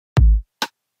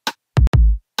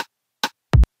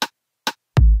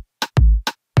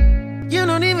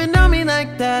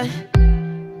like that?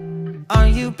 Are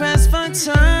you pressed for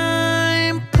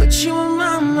time? Put you on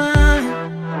my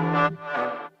mind.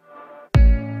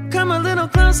 Come a little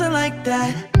closer like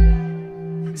that.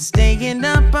 Staying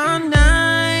up all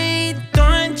night,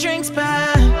 throwing drinks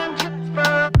back.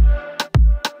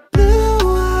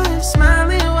 Blue eyes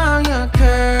smiling while you're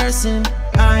cursing.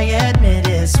 I admit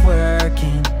it's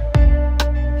working.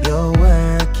 You're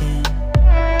working.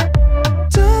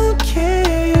 Don't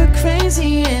care, you're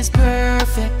crazy, it's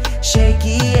perfect.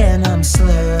 Shaky and I'm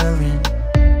slurring,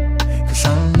 'cause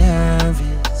I'm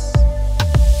nervous.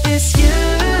 It's you.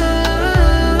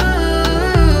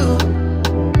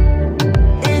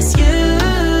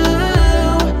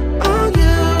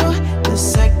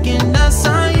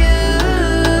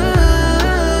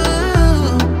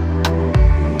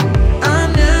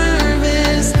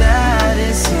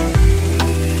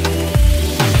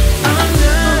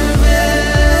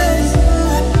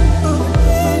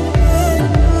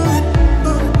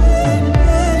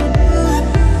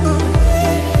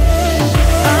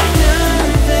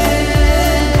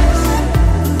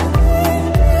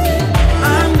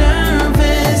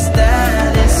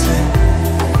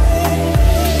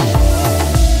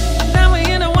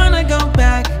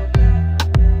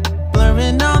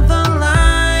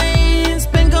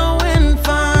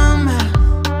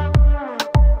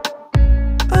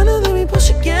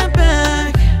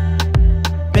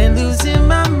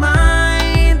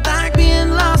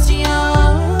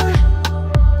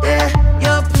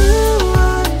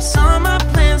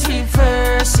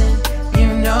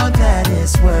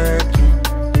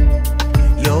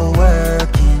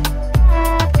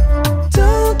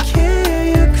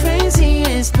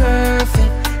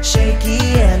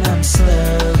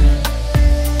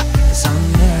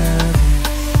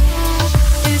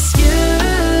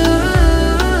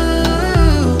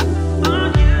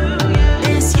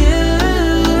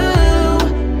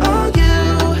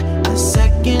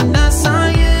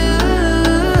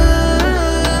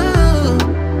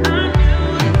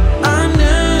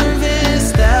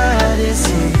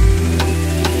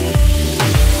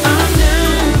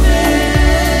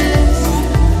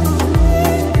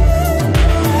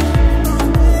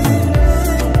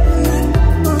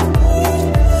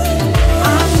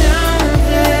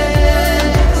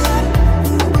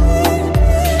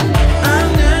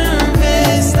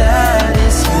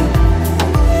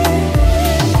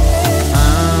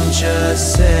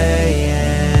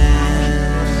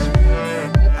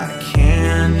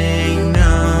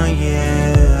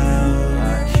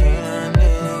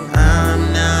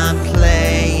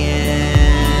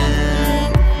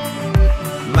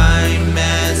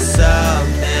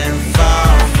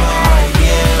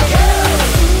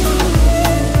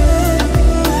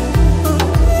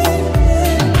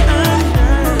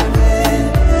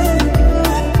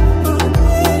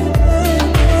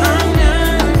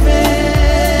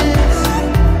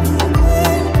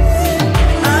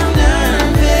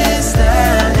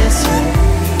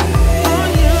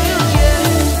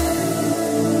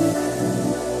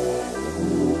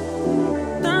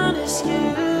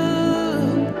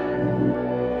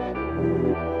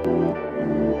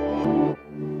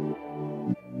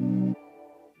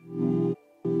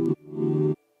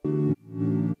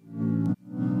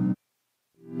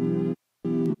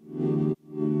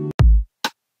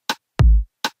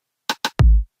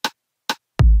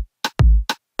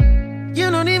 You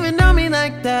don't even know me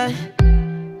like that.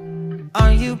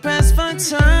 Are you pressed for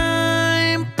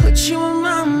time? Put you on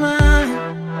my mind.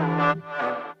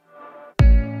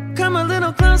 Come a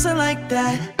little closer like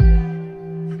that.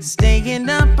 Staying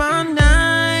up all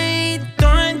night,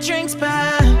 throwing drinks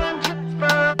back.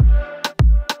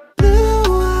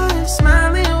 Blue eyes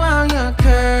smiling while you're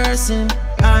cursing.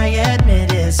 I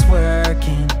admit it's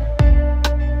working.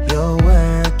 You're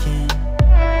working.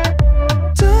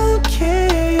 Don't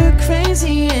care, you're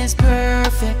crazy, it's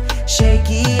perfect.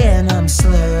 Shaky and I'm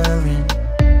slurring,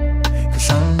 'cause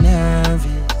I'm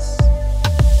nervous.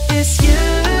 It's you.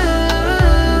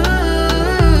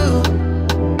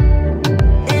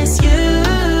 It's you.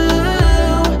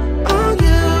 Oh,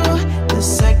 you. The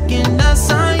second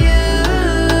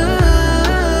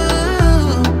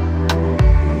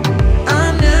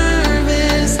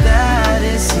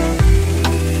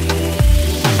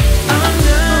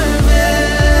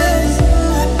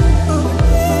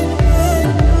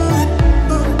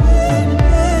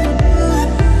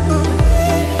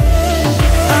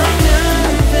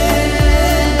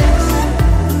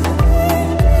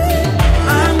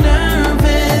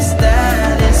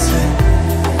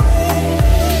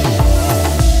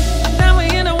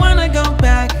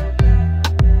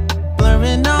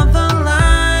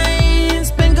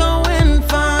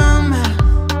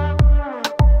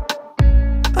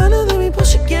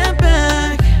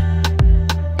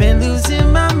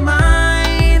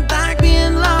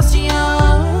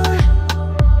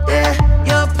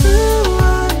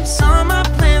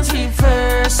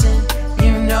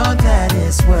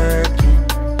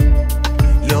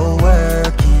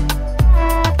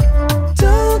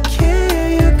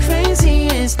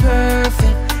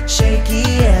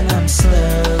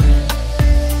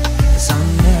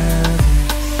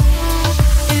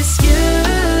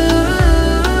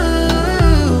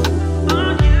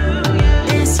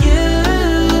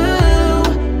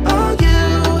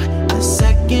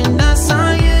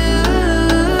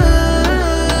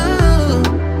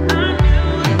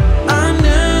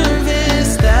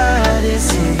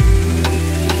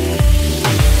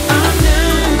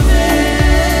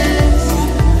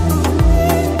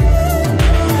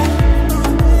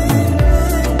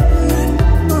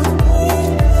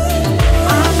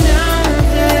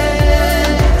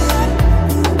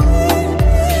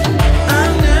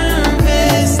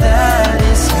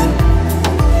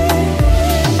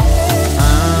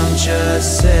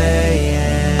just saying,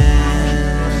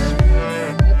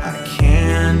 I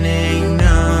can't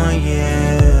ignore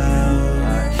you.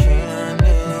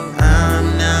 I'm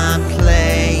not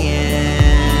playing.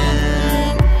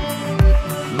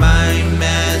 Might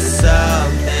mess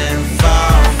up and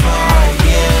fall for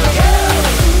you.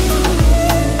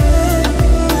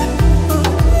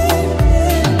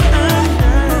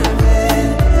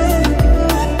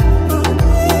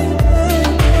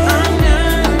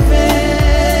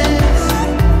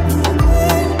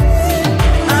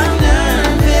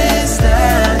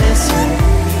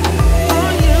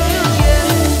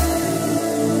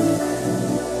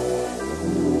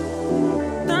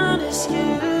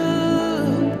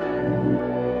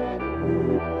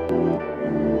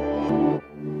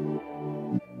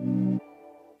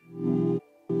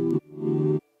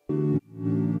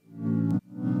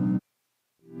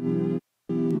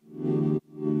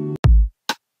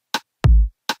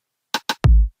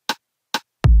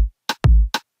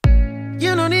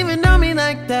 You don't even know me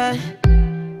like that.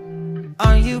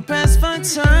 Are you pressed for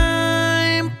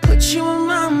time? Put you on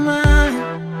my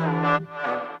mind.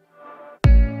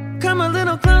 Come a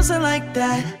little closer like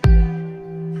that.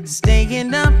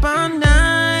 Staying up all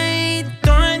night,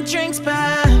 throwing drinks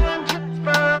back.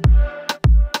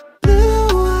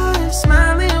 Blue eyes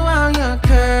smiling while you're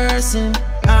cursing.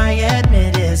 I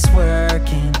admit it's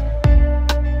working.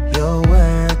 You're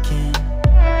working.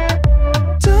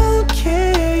 Don't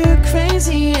care, you're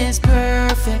crazy, it's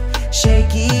perfect.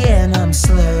 Shaky and I'm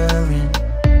slurring,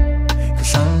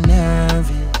 'cause I'm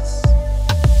nervous.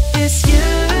 It's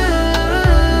you.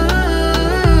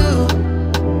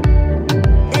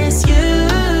 It's you.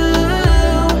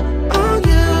 Oh,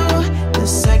 you. The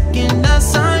second I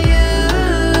saw you,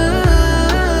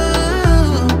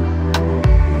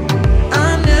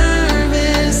 I'm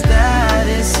nervous that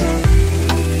it's you.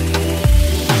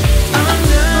 I'm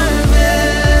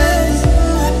nervous.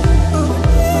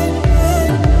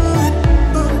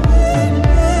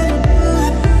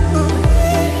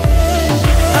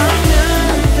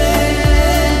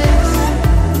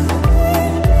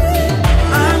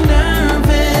 I'm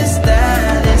nervous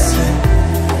that it's you.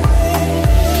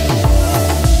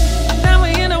 That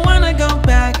way you don't wanna go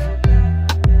back.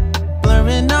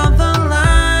 Blurring all the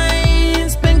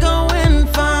lines, been going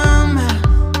far.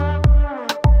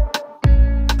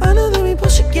 I know that we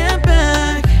both should get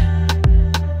back.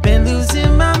 Been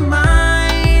losing my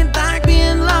mind, like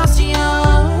being lost in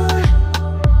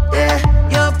yeah,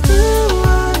 your blue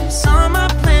eyes, all my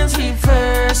plans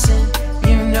reversing.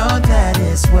 You know that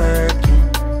it's working.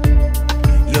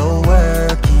 You're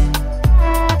working.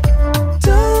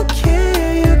 Don't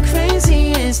care, you're crazy,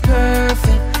 it's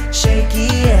perfect. Shaky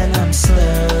and I'm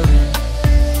slurring,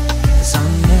 'cause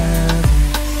I'm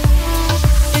nervous.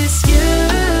 It's you.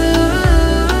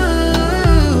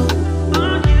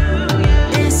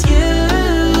 It's you.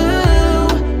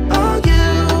 Oh, you.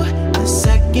 The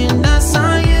second I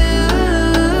saw you,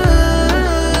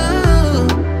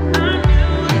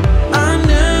 I'm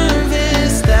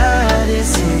nervous that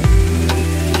it's you.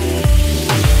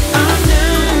 I'm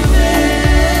nervous.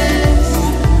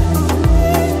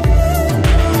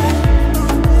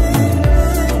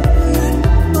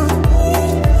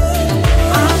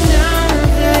 I'm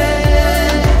nervous.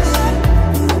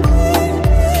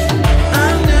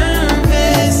 I'm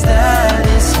nervous that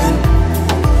it's you.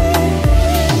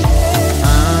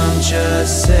 I'm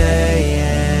just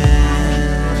saying,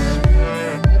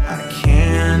 I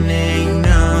can't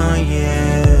ignore you.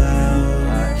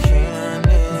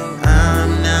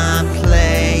 I'm not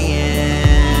playing.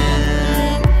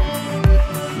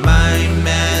 Might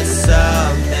mess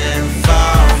up and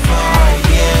fall for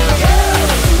you.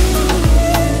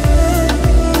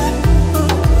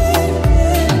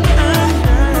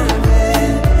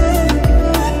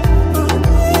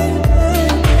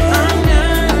 I'm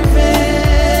nervous.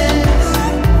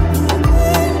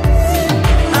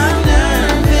 I'm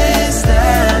nervous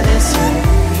that it's you.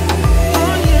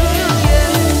 Oh, you.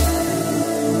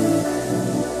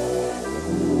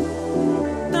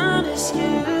 That it's you.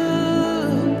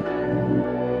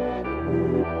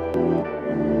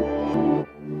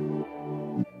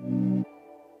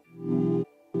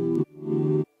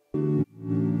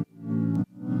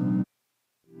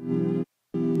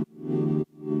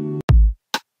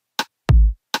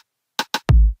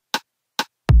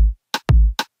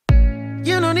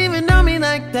 You don't even know me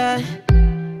like that.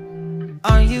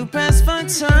 Are you pressed for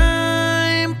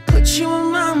time? Put you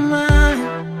on my mind.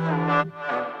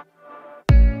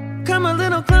 Come a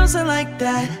little closer like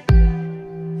that.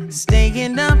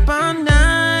 Staying up all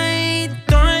night,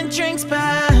 throwing drinks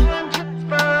back.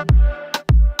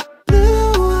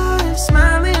 Blue eyes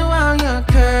smiling while you're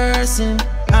cursing. listen.